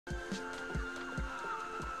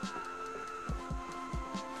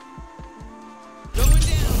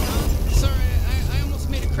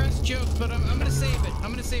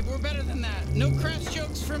to say we're better than that. No crass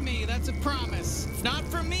jokes from me, that's a promise. Not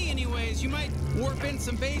from me anyways. You might warp in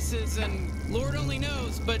some bases and Lord only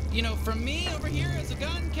knows, but you know, from me over here as a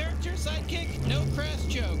gun character, sidekick, no crass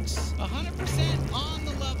jokes. 100% on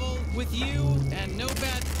the level with you and no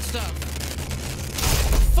bad stuff.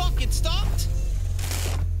 Fuck, it stopped?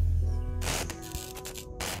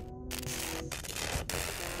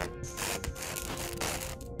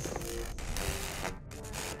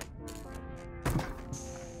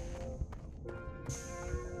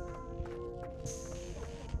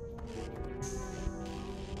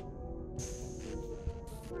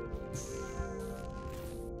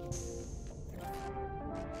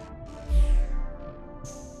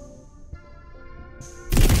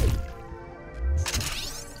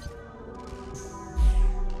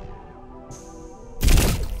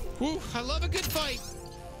 Whew, I love a good fight.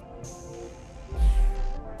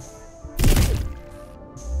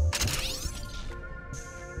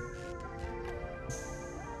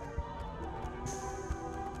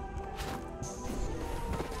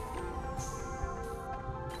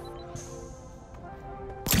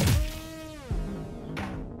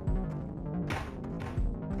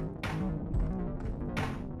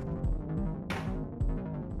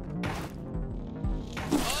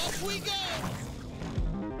 Off we go!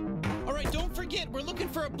 Alright, don't forget, we're looking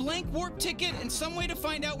for a blank warp ticket and some way to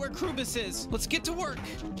find out where Krubis is. Let's get to work.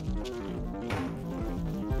 I've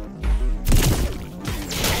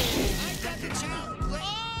got the child play.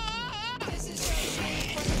 This is so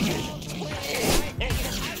shady for the child play. I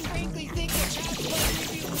frankly think the child play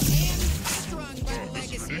review was hamstrung by the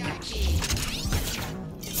legacy IP.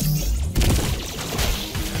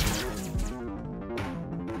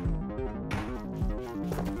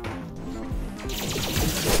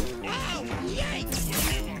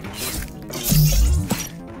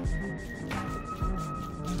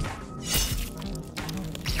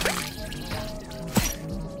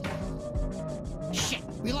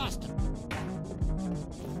 We lost him.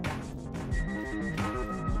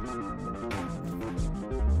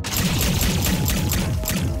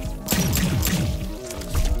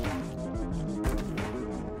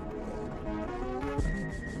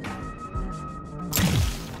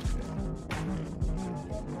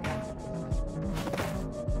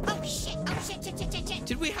 Oh shit, shit.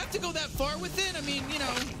 Did we have to go that far with it? I mean, you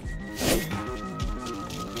know.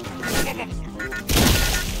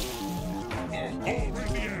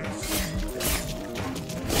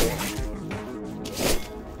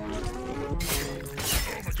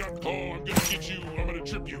 Oh, I'm gonna get you. I'm gonna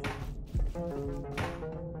trip you.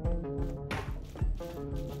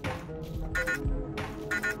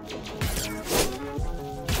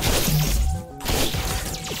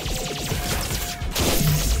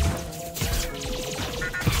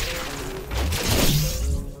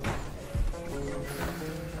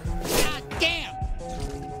 God damn!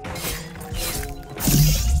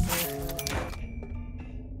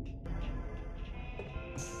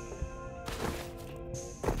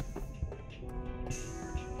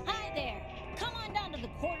 Hi there! Come on down to the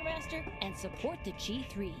quartermaster and support the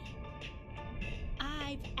G3.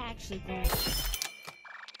 I've actually grown.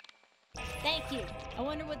 Thank you. I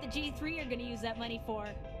wonder what the G3 are going to use that money for.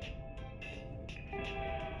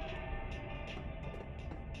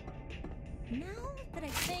 Now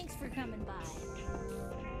that thanks for coming by.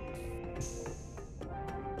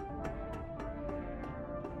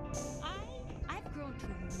 I've grown to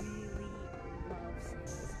really love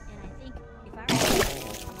sales, and I think if I were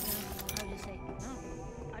I would just say, no,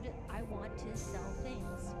 I want to sell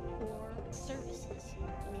things or services or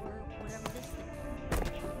whatever this thing.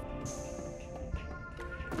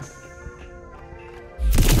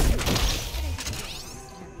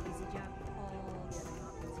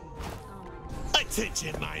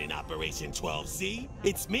 Attention, mining operation 12Z.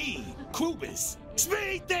 It's me, Krubis.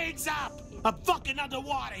 Speed things up! I'm fucking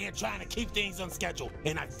underwater here trying to keep things on schedule.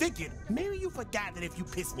 And I figured, maybe you forgot that if you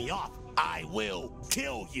piss me off, I will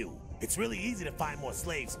kill you. It's really easy to find more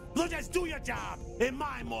slaves. So just do your job and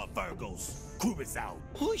mine more Virgos. Krubis out.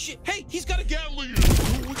 Holy shit! Hey, he's got a Gatlian!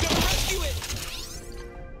 We gotta rescue it!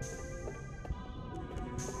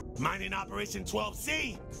 Mining operation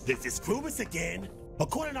 12Z. This is Krubis again.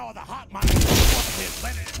 According to all the hot miners on this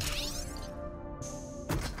planet.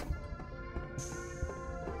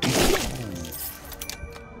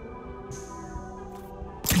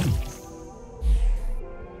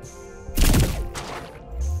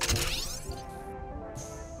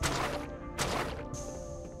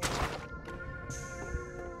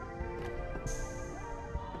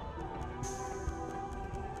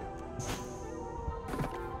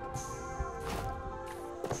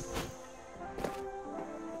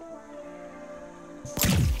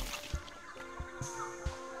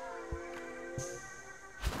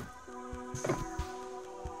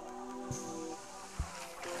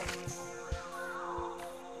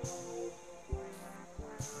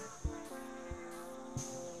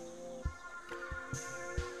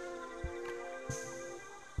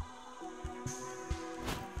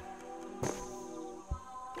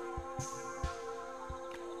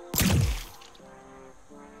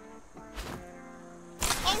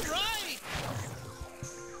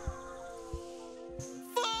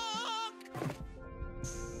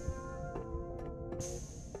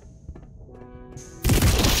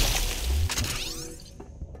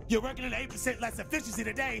 You're working at 8% less efficiency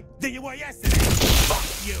today than you were yesterday.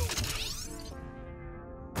 Fuck you!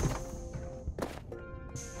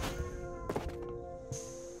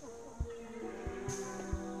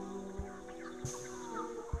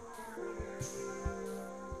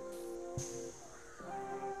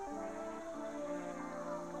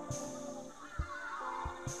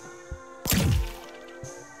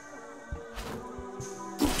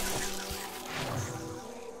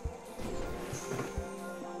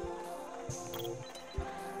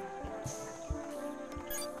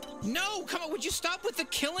 No, come on, would you stop with the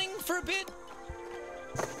killing for a bit?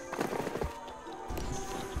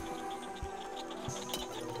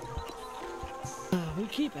 We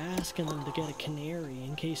keep asking them to get a canary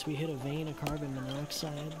in case we hit a vein of carbon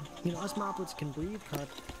monoxide. You know, us moplets can breathe carbon.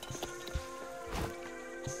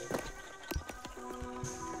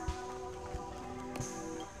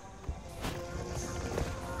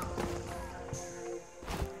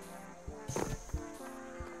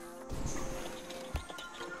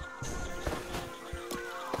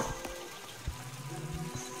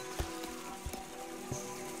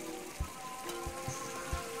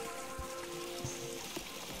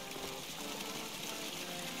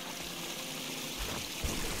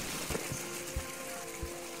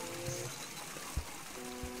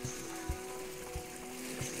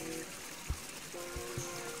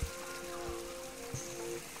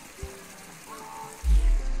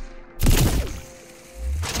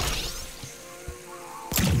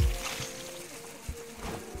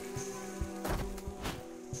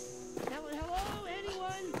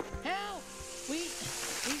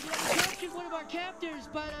 captors,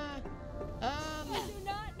 but, We do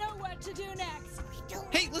not know what to do next.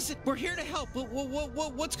 Hey, listen, we're here to help.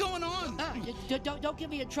 What's going on? Don't get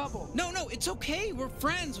me in trouble. No, it's okay. We're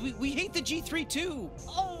friends. We hate the G3 too.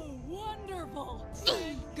 Oh, wonderful.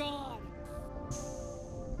 Thank God.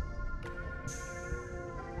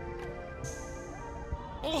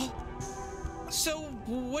 Oh, so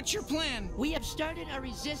what's your plan? We have started a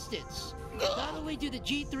resistance. Not only do the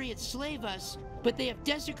G3 enslave us, but they have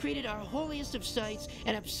desecrated our holiest of sites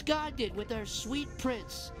and absconded with our sweet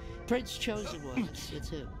prince. Prince Chosen One. It's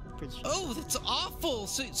him. Prince Chosen. Oh, that's awful.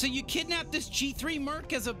 So you kidnapped this G3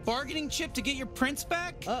 merc as a bargaining chip to get your prince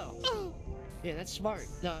back? Oh. Yeah, that's smart.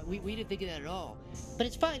 No, we didn't think of that at all. But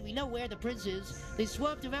it's fine. We know where the prince is. They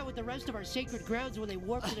swapped him out with the rest of our sacred grounds when they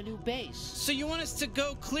warped to the new base. So you want us to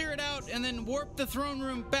go clear it out and then warp the throne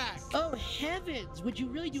room back? Oh, heavens! Would you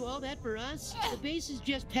really do all that for us? The base is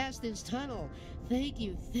just past this tunnel. Thank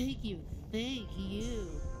you.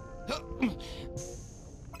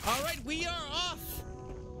 All right, we are off.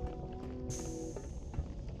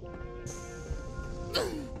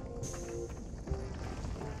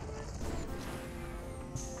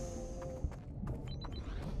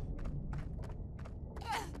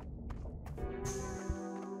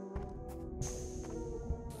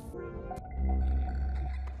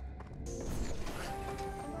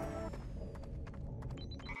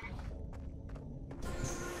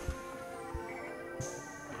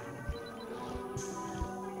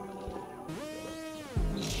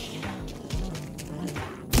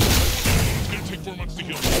 Take 4 months to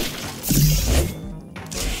heal.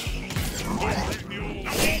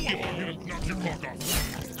 Overeating the old gonna knock your clock off.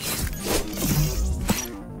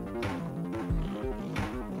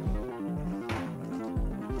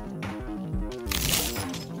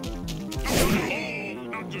 Oh,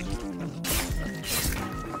 not good.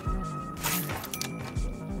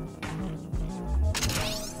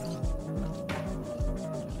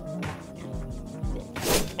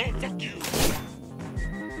 Oh, fuck you.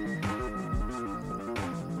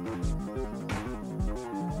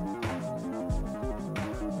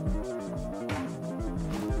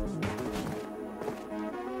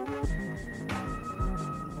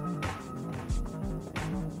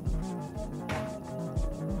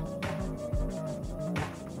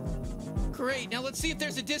 Great, now let's see if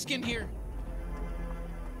there's a disc in here.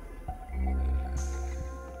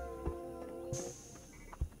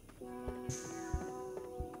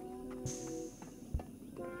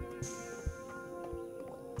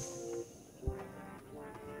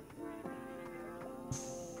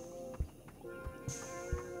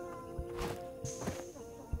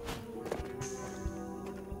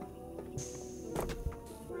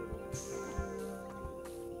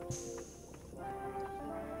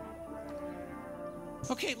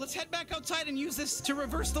 Okay, let's head back outside and use this to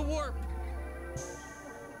reverse the warp.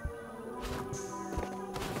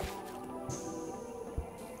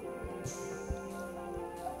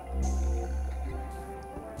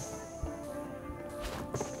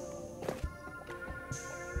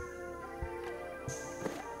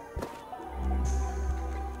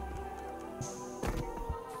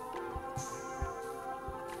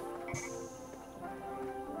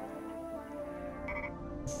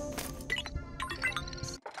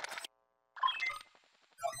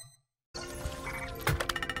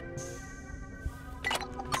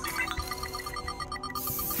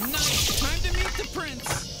 Nice! Time to meet the prince!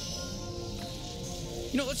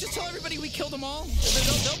 You know, let's just tell everybody we killed them all.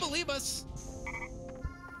 They'll believe us.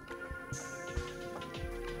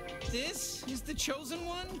 This is the chosen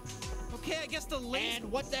one? Okay, I guess the laser...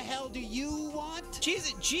 And what the hell do you want?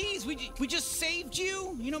 Jeez, we just saved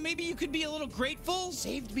you? You know, maybe you could be a little grateful?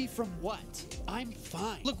 Saved me from what? I'm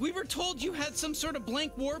fine. Look, we were told you had some sort of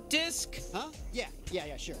blank warp disk. Huh? Yeah,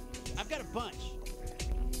 sure. I've got a bunch.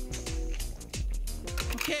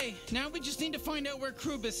 Okay, now we just need to find out where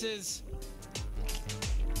Krubis is.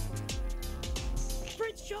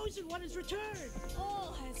 Prince Chosen One has returned!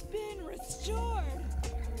 All has been restored.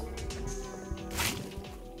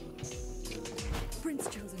 Prince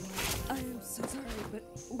Chosen One, I am so sorry, but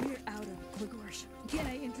we're out of Klagorsh. Can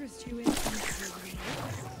I interest you in something?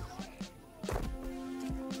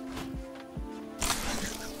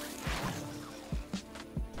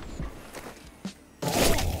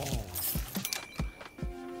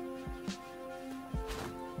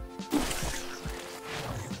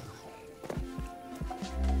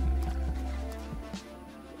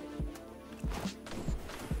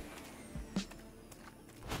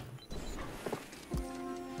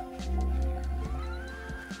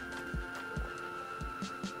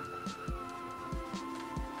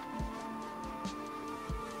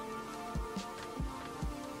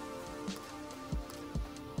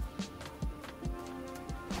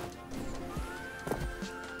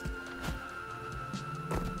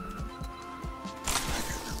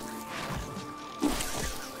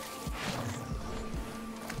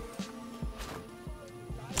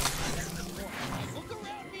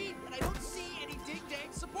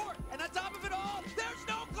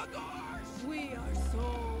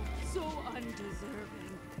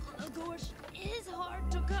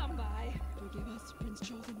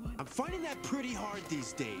 I'm finding that pretty hard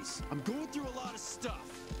these days. I'm going through a lot of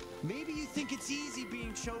stuff. Maybe you think it's easy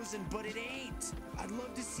being chosen, but it ain't. I'd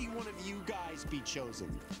love to see one of you guys be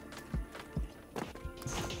chosen.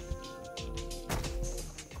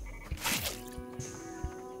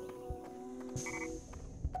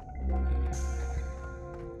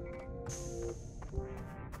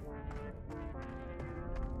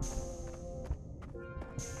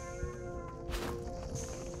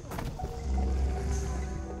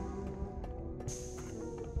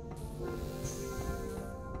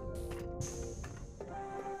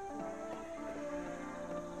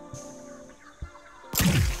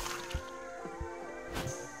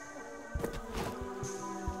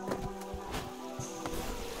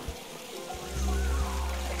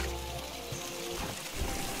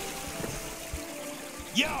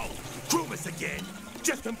 Yo! Krubis again!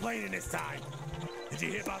 Just complaining this time. Did you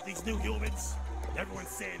hear about these new humans? Everyone's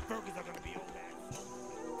saying burgers are gonna be old man.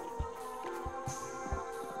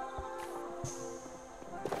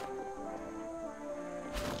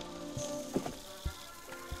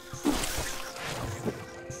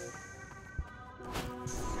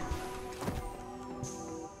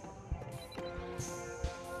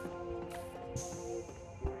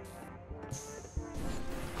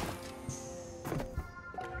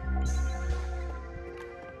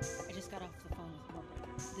 I just got off the phone with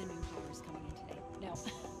corporate. The new hires coming in today. No.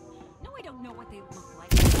 No, I don't know what they look like.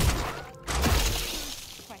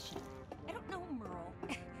 Question. I don't know, Merle.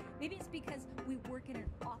 Maybe it's because we work in an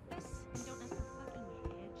office and don't ask for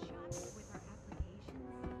fucking headshots with our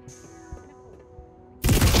applications.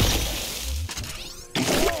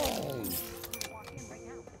 No. Walk in right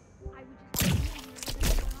now. I would just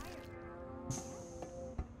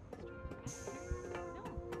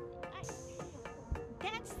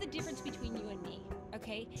That's the difference between you and me,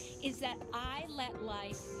 okay? Is that I let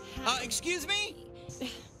life happen. Excuse me?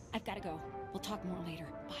 I've got to go. We'll talk more later.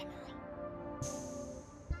 Bye, Merle.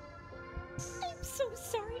 I'm so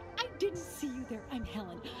sorry. I didn't see you there. I'm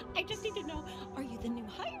Helen. I just need to know, are you the new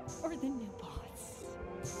hire or the new boss?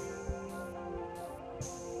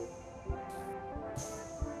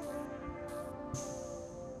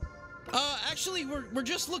 Actually, we're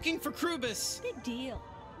just looking for Krubis. Big deal.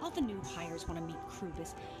 All the new hires want to meet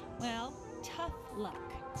Krubis. Well, tough luck.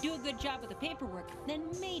 Do a good job with the paperwork, then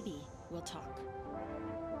maybe we'll talk.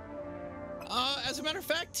 As a matter of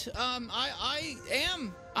fact, I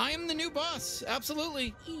am the new boss.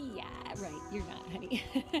 Absolutely. Yeah, right. You're not, honey.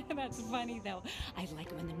 That's funny, though. I like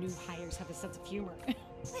it when the new hires have a sense of humor.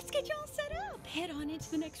 Let's get you all set up. Head on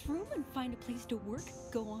into the next room and find a place to work.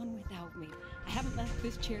 Go on without me. I haven't left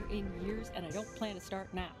this chair in years, and I don't plan to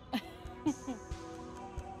start now.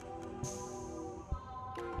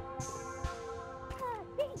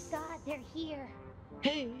 Thank God they're here.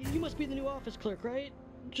 Hey, you must be the new office clerk, right?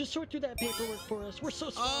 Just sort through that paperwork for us. We're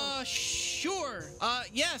so small. Sure.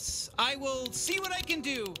 Yes. I will see what I can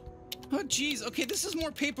do. Oh, geez. Okay, this is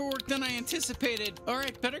more paperwork than I anticipated. All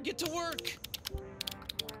right, better get to work.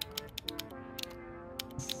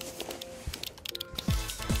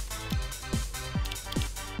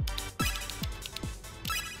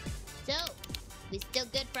 So, we still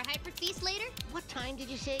good for Hyperfeast later? What time did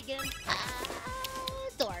you say again?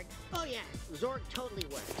 Zorg. Oh yeah, Zorg totally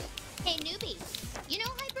works. Hey, newbie. You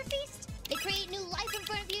know Hyperfeast? They create new life in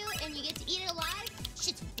front of you and you get to eat it alive?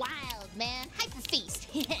 Shit's wild, man.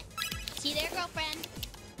 Hyperfeast. See you there, girlfriend.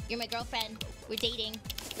 You're my girlfriend. We're dating.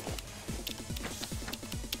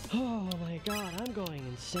 Oh my God, I'm going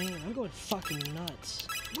insane. I'm going fucking nuts.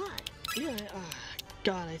 What? Yeah,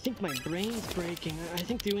 God, I think my brain's breaking. I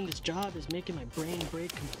think doing this job is making my brain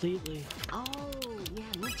break completely. Oh,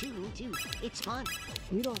 yeah, me too. It's fun.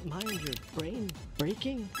 You don't mind your brain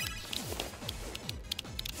breaking?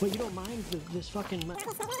 Well, you don't mind this fucking...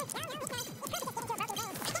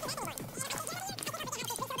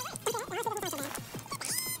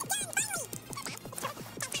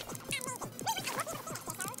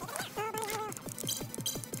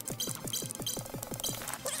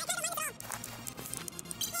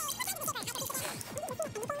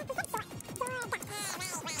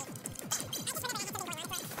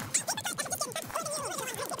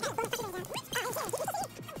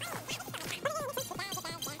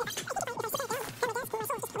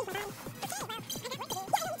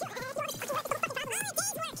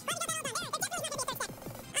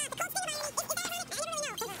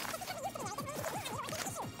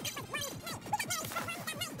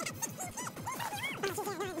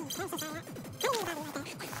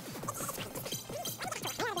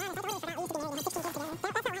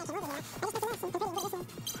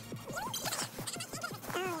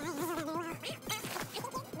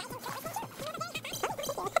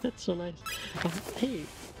 That's so nice. Hey,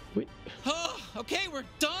 wait. Oh, okay, we're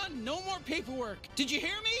done. No more paperwork. Did you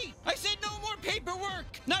hear me? I said no more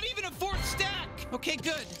paperwork. Not even a fourth stack. Okay,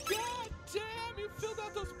 good. God damn, you filled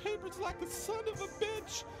out those papers like a son of a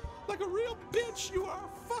bitch. Like a real bitch you are.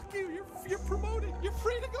 Fuck you. You're promoted. You're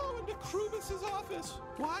free to go into Krubus's office.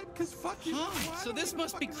 Why? Because fuck you. Huh, so this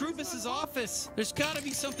must be Krubus's office. There's gotta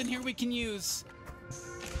be something here we can use.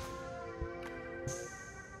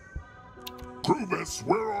 Krubus,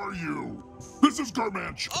 where are you? This is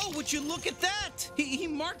Garmanch. Oh, would you look at that? He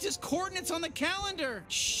marked his coordinates on the calendar.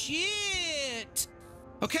 Shit.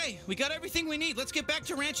 Okay, we got everything we need. Let's get back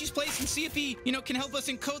to Ranchi's place and see if he, can help us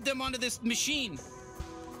encode them onto this machine.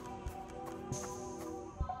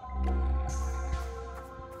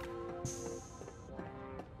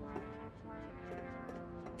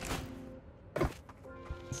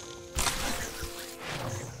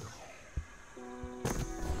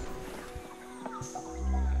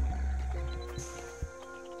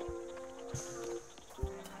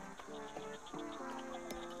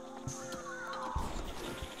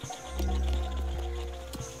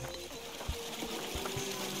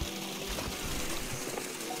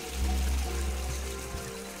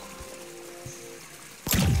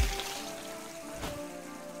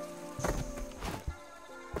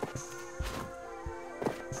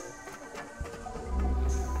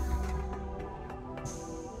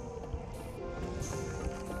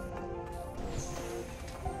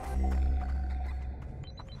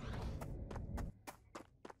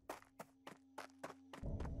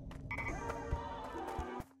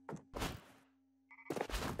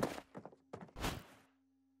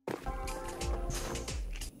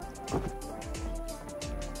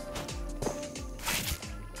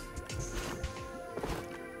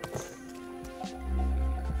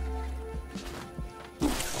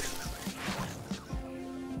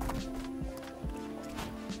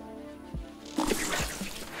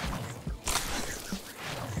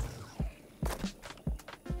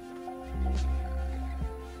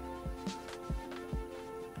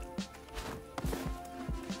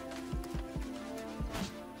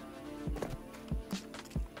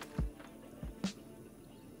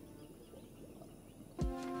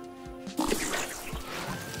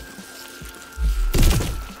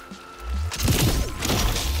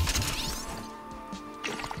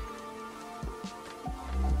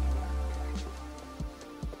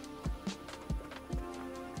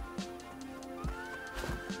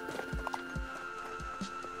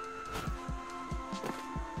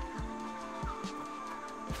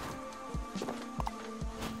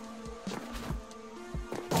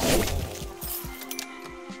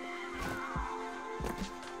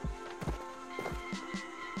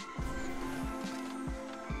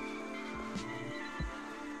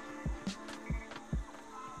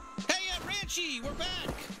 gee, we're back.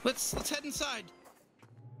 Let's head inside.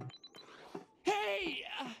 Hey,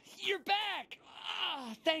 you're back.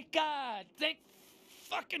 Thank God. Thank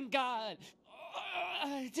fucking God.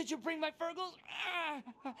 Did you bring my Fergles?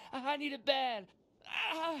 I need it bad.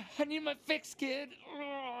 I need my fix, kid.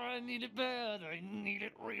 I need it bad. I need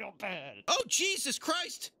it real bad. Oh, Jesus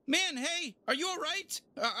Christ. Man, hey, are you all right?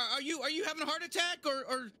 Are you having a heart attack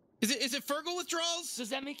or is it Fergal withdrawals? Does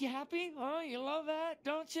that make you happy? Oh, you love that,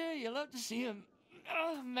 don't you? You love to see a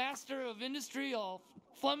master of industry all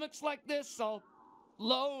flummoxed like this, all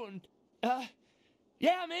low and,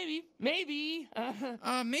 yeah, maybe. Maybe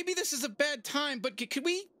this is a bad time, but could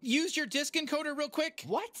we use your disk encoder real quick?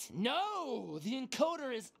 What? No, the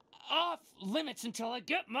encoder is off limits until I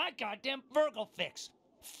get my goddamn Fergal fix.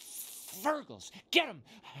 Fergals, get him!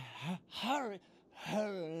 Hurry.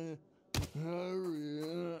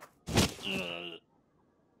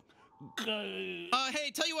 Hey,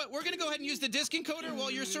 tell you what, we're gonna go ahead and use the disk encoder while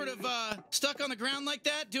you're sort of, stuck on the ground like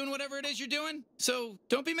that, doing whatever it is you're doing. So,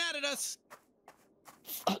 don't be mad at us.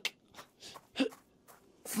 Fuck.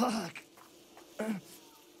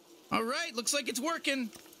 All right, looks like it's working.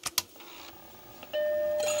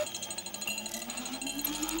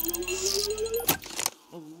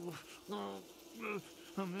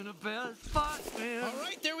 I'm in a bad spot, man. All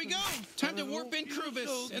right, there we go. Time to warp in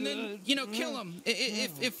Krubis and then, you know, kill him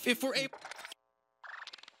if we're able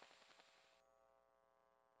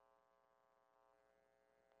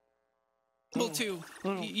to.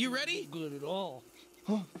 You ready? Good at all.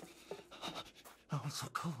 Oh, it's so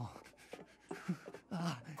cool.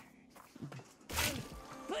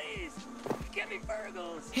 Please, get me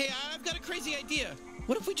Fergals. Hey, I've got a crazy idea.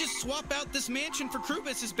 What if we just swap out this mansion for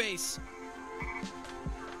Krubis' base?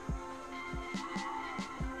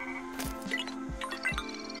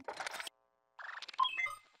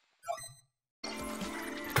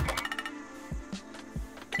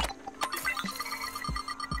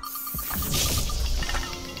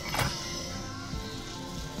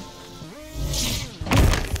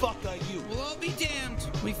 We'll all be damned.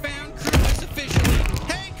 We found Krubis officially.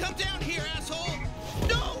 Hey, come down here, asshole!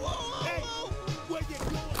 No! Whoa! Hey, where you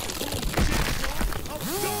going?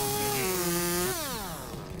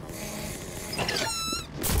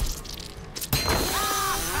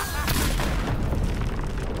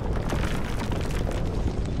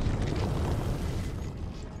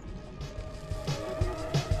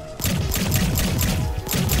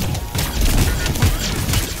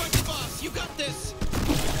 Fight the boss. You got this.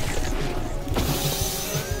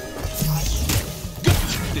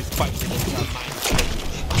 This fight is my mind.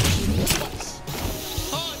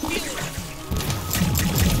 Oh, I feel it.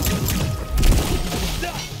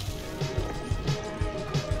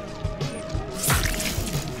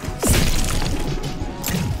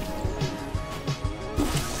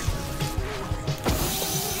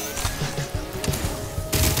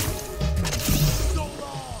 So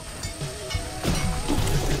long.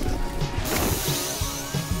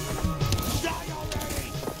 Die already.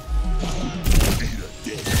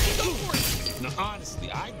 Now, honestly,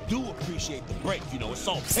 I do appreciate the break. You know, it's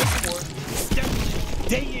all paperwork, scheduling,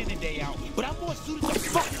 day in and day out. But I'm more suited to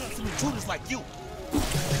fucking up some intruders like you.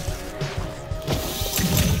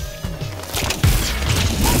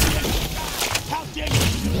 How dare you?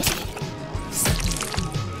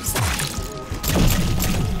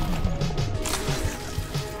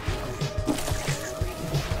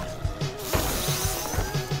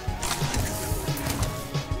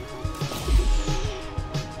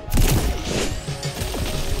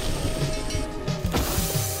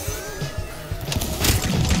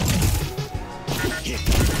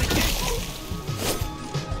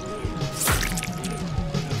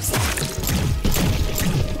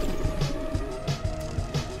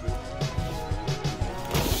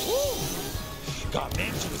 God,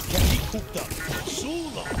 man, she was kept me cooped up so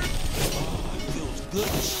long. Oh, it feels good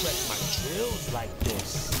to stretch my drills like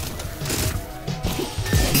this.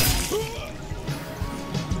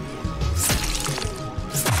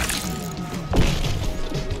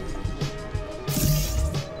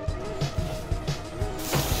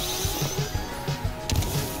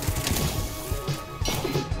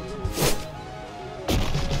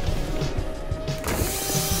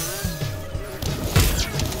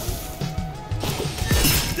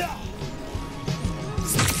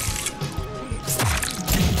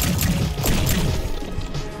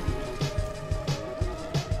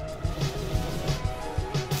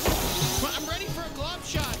 I'm ready for a glob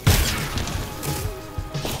shot.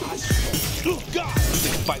 Oh, God!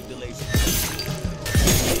 This fight delays.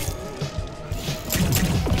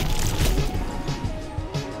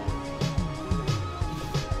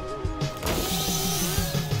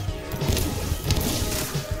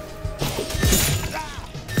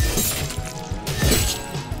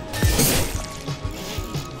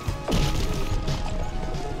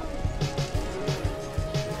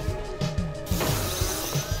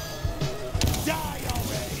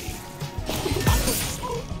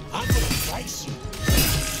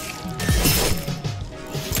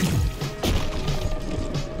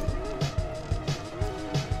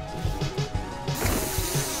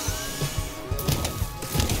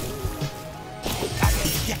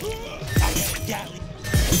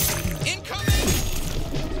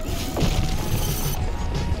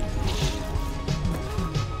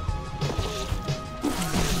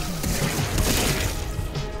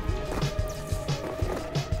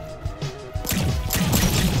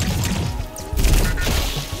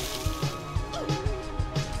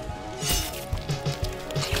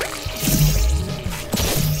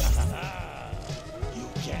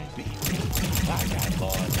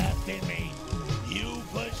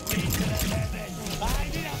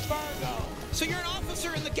 So you're an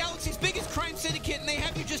officer in the galaxy's biggest crime syndicate and they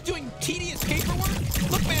have you just doing tedious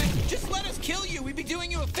paperwork? Look, man, just let us kill you. We'd be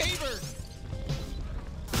doing you a favor.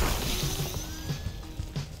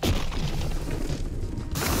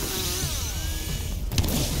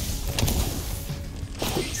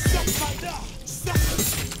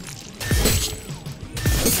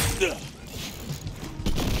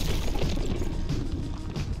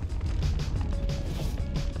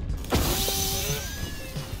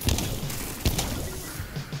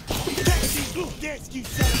 Yes, you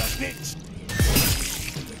son of a bitch!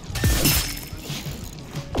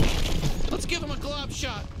 Let's give him a glob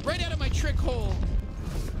shot, right out of my trick hole.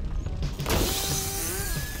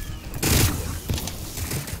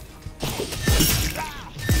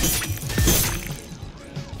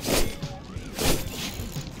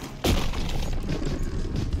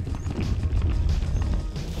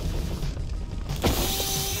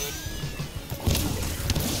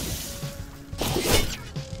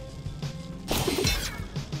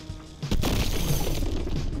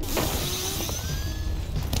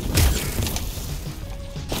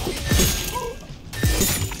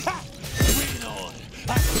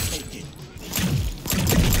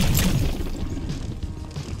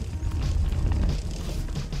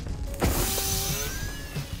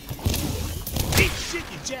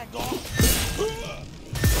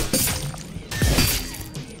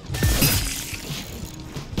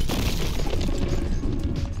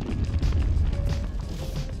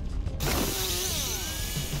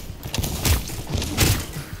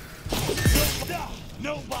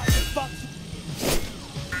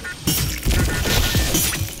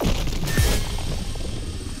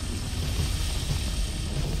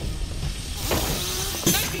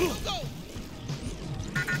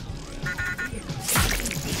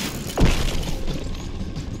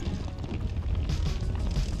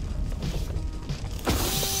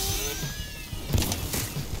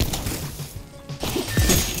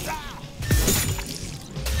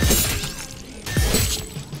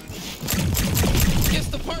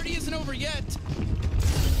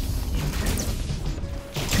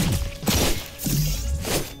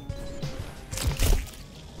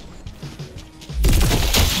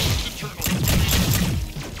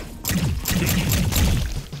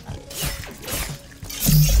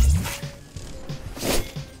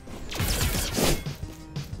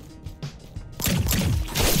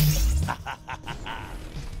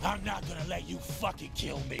 I'm not gonna let you fucking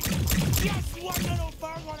kill me. Just one little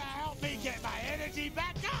burger to help me get my energy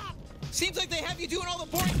back up! Seems like they have you doing all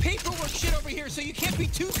the boring paperwork shit over here, so you can't be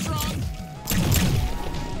too strong.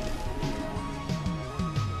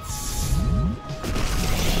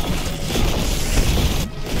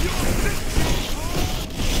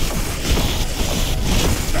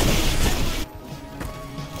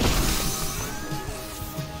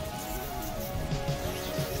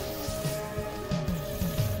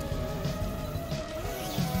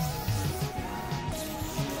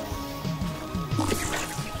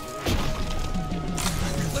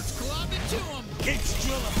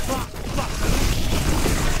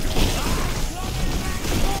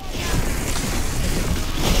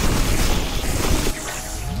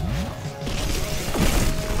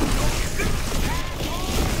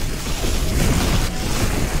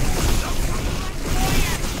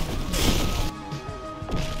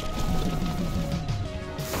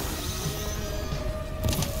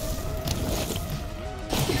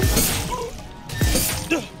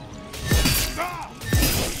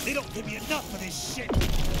 They don't give me enough of this shit!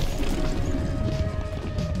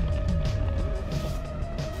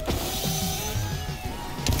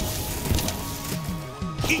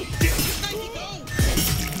 Eat this!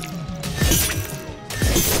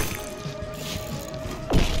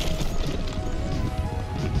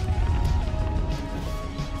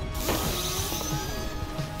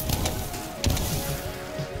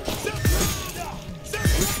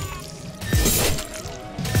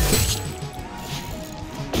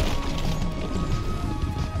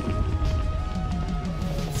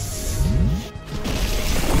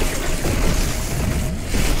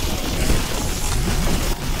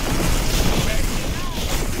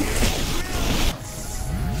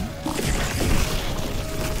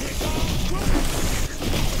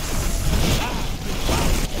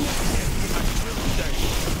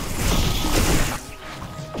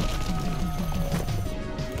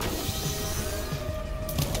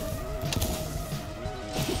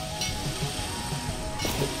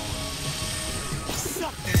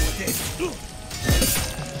 There you go!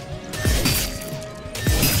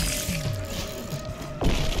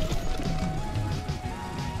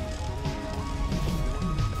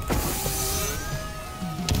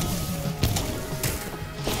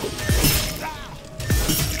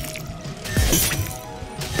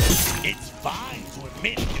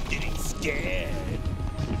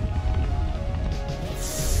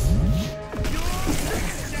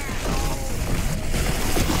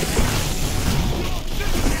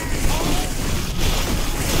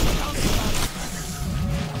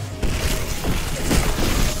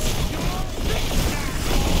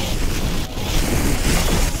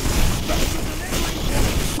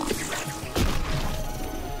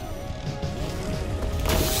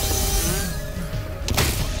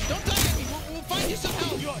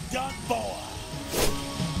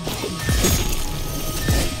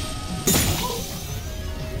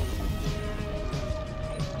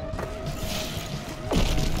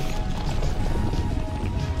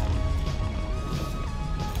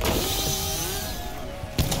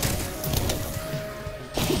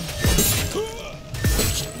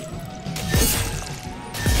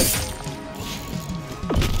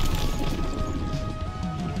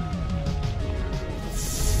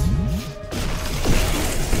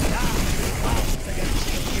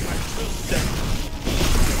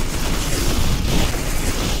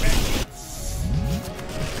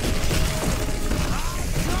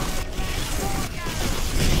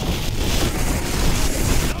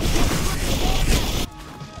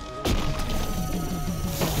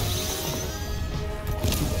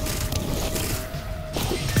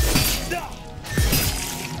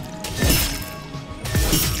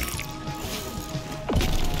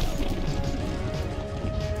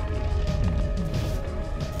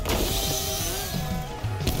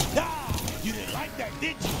 like that,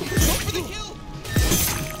 did you? Go for the kill!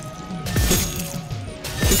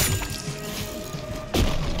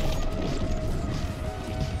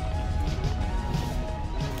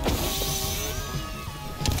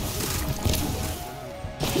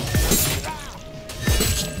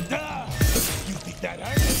 You think that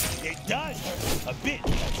hurt? It does hurt a bit.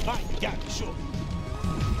 That's fine, you got me, sure.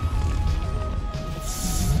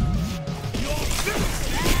 You're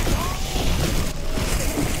finished, asshole!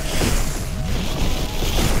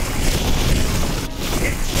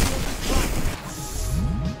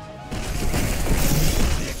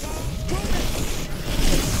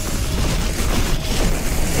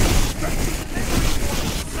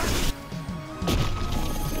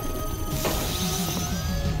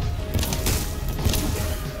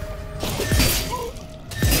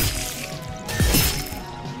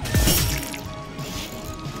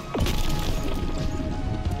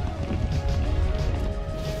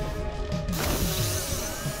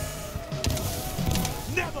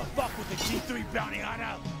 Never fuck with the G3 bounty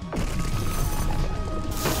hunter!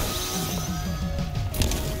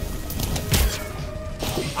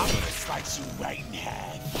 I'm gonna slice you right in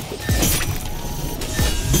half.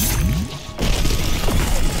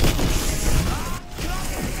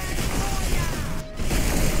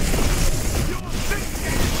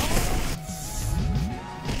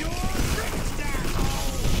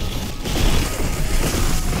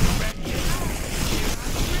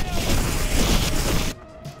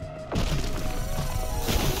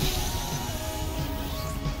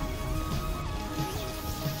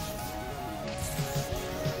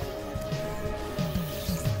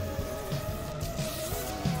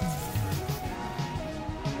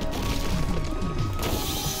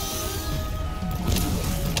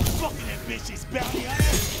 Ambitious bounty hunter.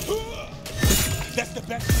 That's the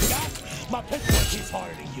best you got? My paperwork hits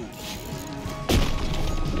harder than you.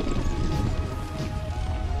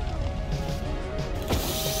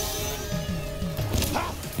 Ha!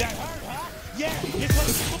 That hurt, huh? Yeah, here comes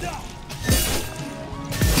the stuff.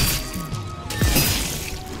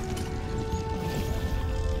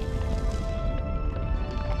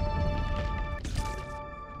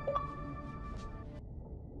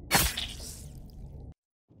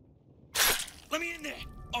 Let me in there.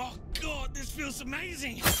 Oh God, this feels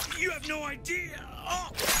amazing. You have no idea. Oh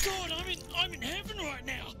God, I'm in heaven right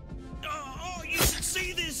now. Oh, you should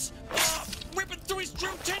see this. Ripping through his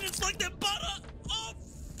drill tendons like they're butter. Oh,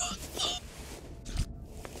 fuck.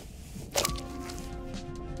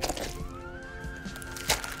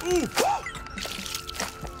 Ooh, fuck.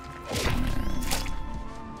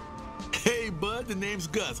 Hey, bud, the name's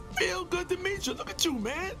Gus. Feel good to meet you. Look at you,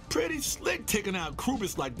 man. Pretty slick taking out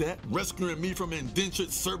Krubis like that, rescuing me from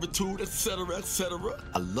indentured servitude, etc., etc.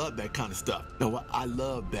 I love that kind of stuff. You know what? I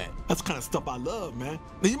love that. That's the kind of stuff I love, man.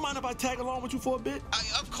 Now, you mind if I tag along with you for a bit?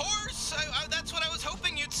 Of course. That's what I was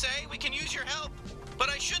hoping you'd say. We can use your help. But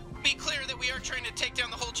I should be clear that we are trying to take down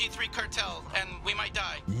the whole G3 cartel, and we might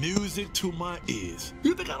die. Music to my ears.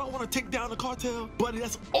 You think I don't want to take down the cartel? Buddy,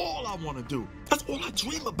 that's all I want to do. That's all I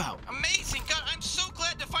dream about. Amazing. God, I'm so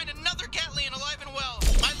glad to find another Gatlian alive and well.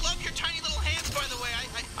 I love your tiny little hands, by the way.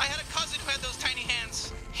 I had a cousin who had those tiny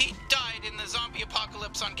hands. He died in the zombie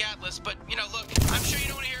apocalypse on Gatlas, but, you know, look, I'm sure you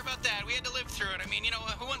don't want to hear about that. We had to live through it. I mean, you know,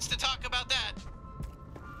 who wants to talk about that?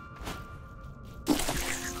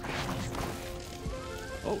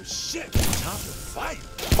 Oh shit, time to fight.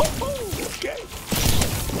 Oh, okay.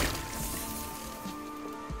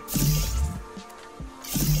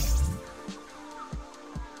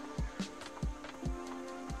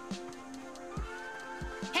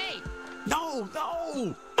 Hey! No!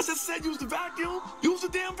 I just said use the vacuum. Use the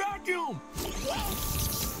damn vacuum.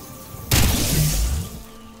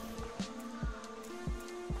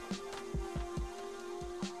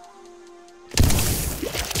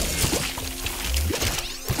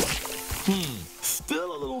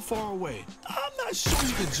 Still a little far away. I'm not sure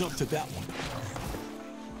you can jump to that one.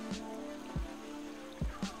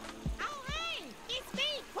 Oh, hey! It's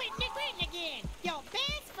me, Quentin again, your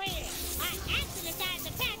best friend. I accidentalized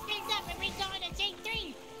to patch things up and rejoin the G3.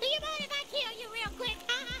 Do you mind if I kill you real quick?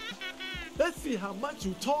 Let's see how much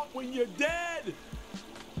you talk when you're dead.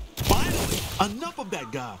 Finally, enough of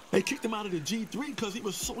that guy. They kicked him out of the G3 because he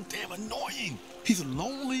was so damn annoying. He's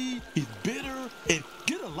lonely, he's bitter, and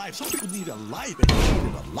get a life. Some people need a life, and he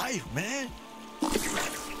needed a life, man.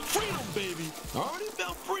 Freedom, baby. I already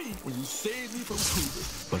felt free when you saved me from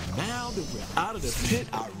Krubis. But now that we're out of the pit,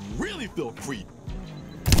 I really feel free.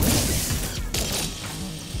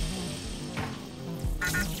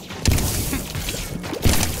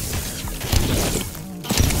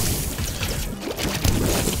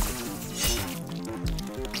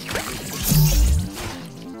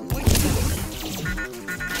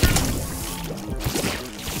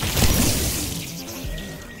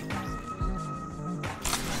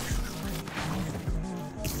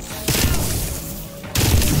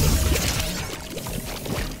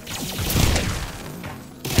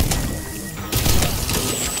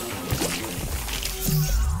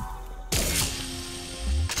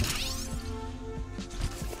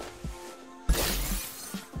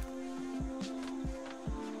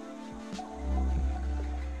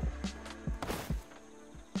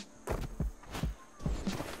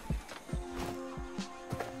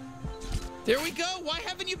 There we go. Why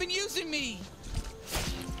haven't you been using me?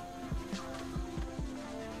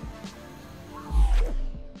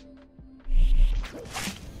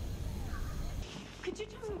 Could you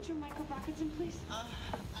tell me what your micro rockets in, please?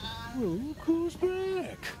 Look who's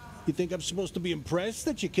back. You think I'm supposed to be impressed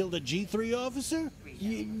that you killed a G3 officer?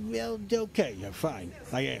 Well, okay, fine.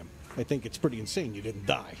 I am. I think it's pretty insane you didn't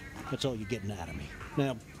die. That's all you're getting out of me.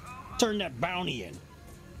 Now, turn that bounty in.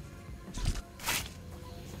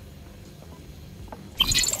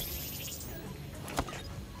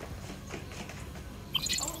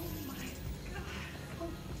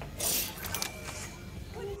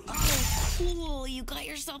 Cool, you got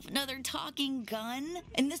yourself another talking gun?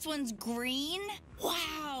 And this one's green?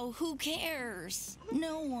 Wow, who cares?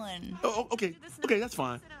 No one. Oh, okay, that's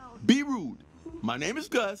fine. Be rude. My name is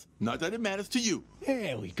Gus, not that it matters to you.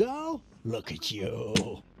 There we go. Look at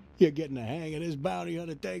you. You're getting the hang of this bounty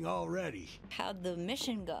hunter thing already. How'd the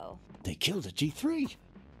mission go? They killed a G3.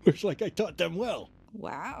 Looks like I taught them well.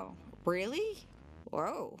 Wow, really?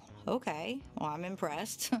 Whoa, okay. Well, I'm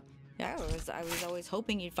impressed. Yeah, I was always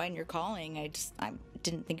hoping you'd find your calling. I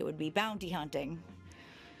didn't think it would be bounty hunting.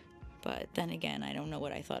 But then again, I don't know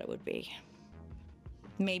what I thought it would be.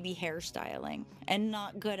 Maybe hairstyling, and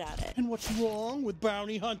not good at it. And what's wrong with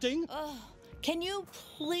bounty hunting? Ugh. Can you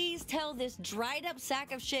please tell this dried up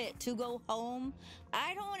sack of shit to go home?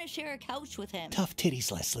 I don't want to share a couch with him. Tough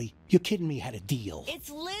titties, Leslie. You're kidding me, had a deal.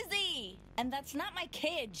 It's Lizzie! And that's not my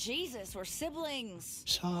kid. Jesus, we're siblings.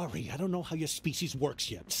 Sorry, I don't know how your species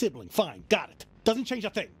works yet. Sibling, fine, got it. Doesn't change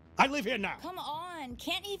a thing. I live here now. Come on,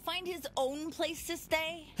 can't he find his own place to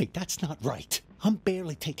stay? Hey, that's not right. I'm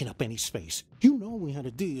barely taking up any space. You know we had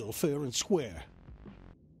a deal fair and square.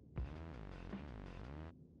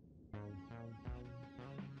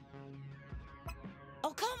 Oh,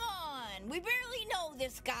 come on! We barely know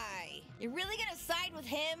this guy. You're really gonna side with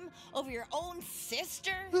him over your own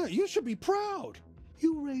sister? You should be proud.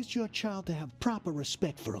 You raised your child to have proper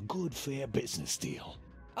respect for a good, fair business deal.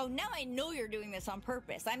 Oh, now I know you're doing this on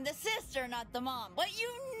purpose. I'm the sister, not the mom. But you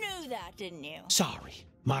knew that, didn't you? Sorry,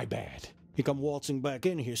 my bad. You come waltzing back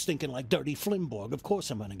in here stinking like dirty Flimborg. Of course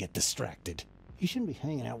I'm gonna get distracted. You shouldn't be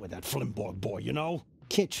hanging out with that Flimborg boy, you know?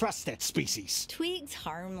 Can't trust that species. Tweeg's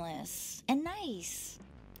harmless and nice.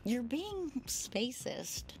 You're being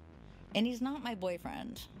spacist. And he's not my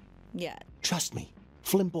boyfriend. Yet. Trust me,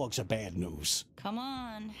 Flimborgs are bad news. Come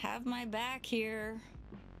on, have my back here.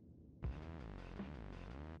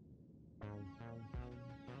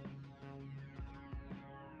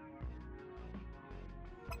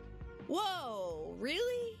 Whoa,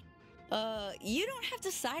 really? You don't have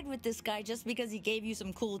to side with this guy just because he gave you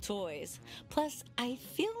some cool toys. Plus, I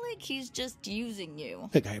feel like he's just using you.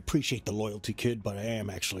 Look, I appreciate the loyalty, kid, but I am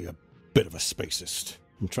actually a bit of a spacist.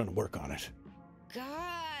 I'm trying to work on it.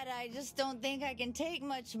 God, I just don't think I can take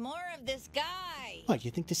much more of this guy. What,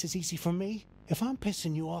 you think this is easy for me? If I'm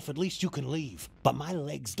pissing you off, at least you can leave. But my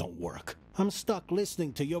legs don't work. I'm stuck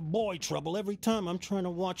listening to your boy trouble every time I'm trying to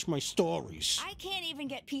watch my stories. I can't even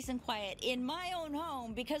get peace and quiet in my own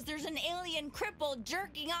home because there's an alien cripple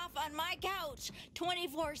jerking off on my couch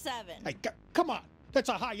 24/7. Hey, come on. That's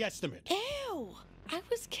a high estimate. Ew, I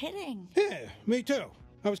was kidding. Yeah, me too.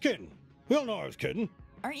 I was kidding. We all know I was kidding.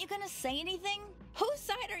 Aren't you gonna say anything? Whose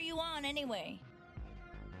side are you on anyway?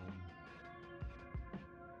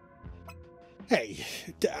 Hey,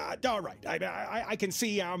 all right. I can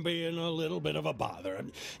see I'm being a little bit of a bother.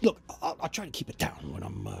 Look, I'll try to keep it down when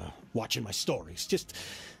I'm watching my stories. Just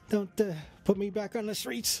don't put me back on the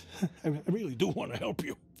streets. I really do want to help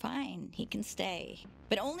you. Fine, he can stay.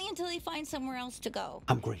 But only until he finds somewhere else to go.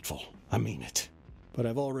 I'm grateful. I mean it. But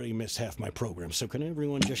I've already missed half my program, so can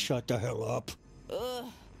everyone just shut the hell up? Ugh.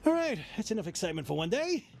 All right, that's enough excitement for one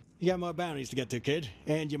day. You got more bounties to get to, kid.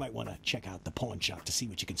 And you might want to check out the pawn shop to see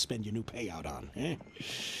what you can spend your new payout on, eh?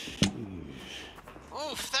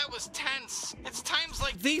 Oof, that was tense. It's times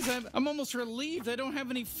like these I'm almost relieved I don't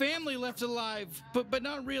have any family left alive. But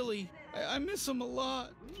not really. I miss them a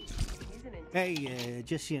lot. Hey,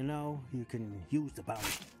 just so you know, you can use the bounty.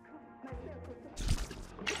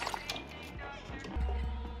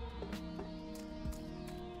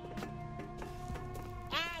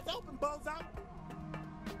 Eyes open, bozo!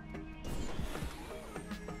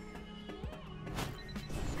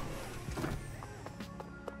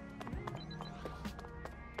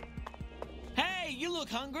 Hey, you look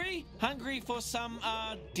hungry? Hungry for some,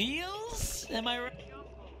 deals? Am I right?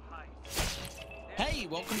 Hey,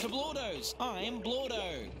 welcome to Blordo's. I'm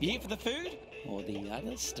Blordo. You here for the food? Or the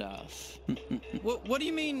other stuff? What do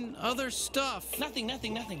you mean, other stuff? Nothing.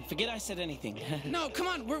 Forget I said anything. No, come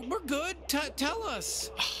on, we're good. Tell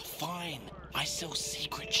us. Fine. I sell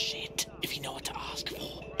secret shit, if you know what to ask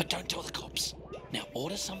for. But don't tell the cops. Now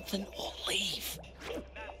order something or leave.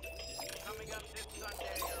 Coming up this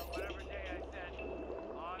Sunday, or whatever day I said,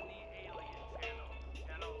 on the Alien channel.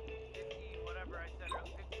 Channel 50, whatever I said, or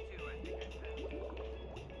 52, I think I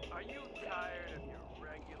said. Are you tired of your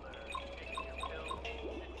regular taking your pills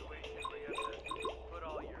situation where you have to put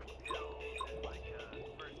all your pills in like a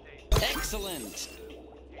first aid Excellent!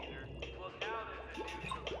 container? Well, now there's a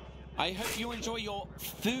new solution. I hope you enjoy your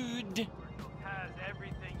food. Has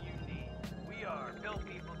everything you need. We are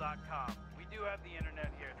PillPeople.com. We do have the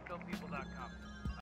internet here. It's PillPeople.com.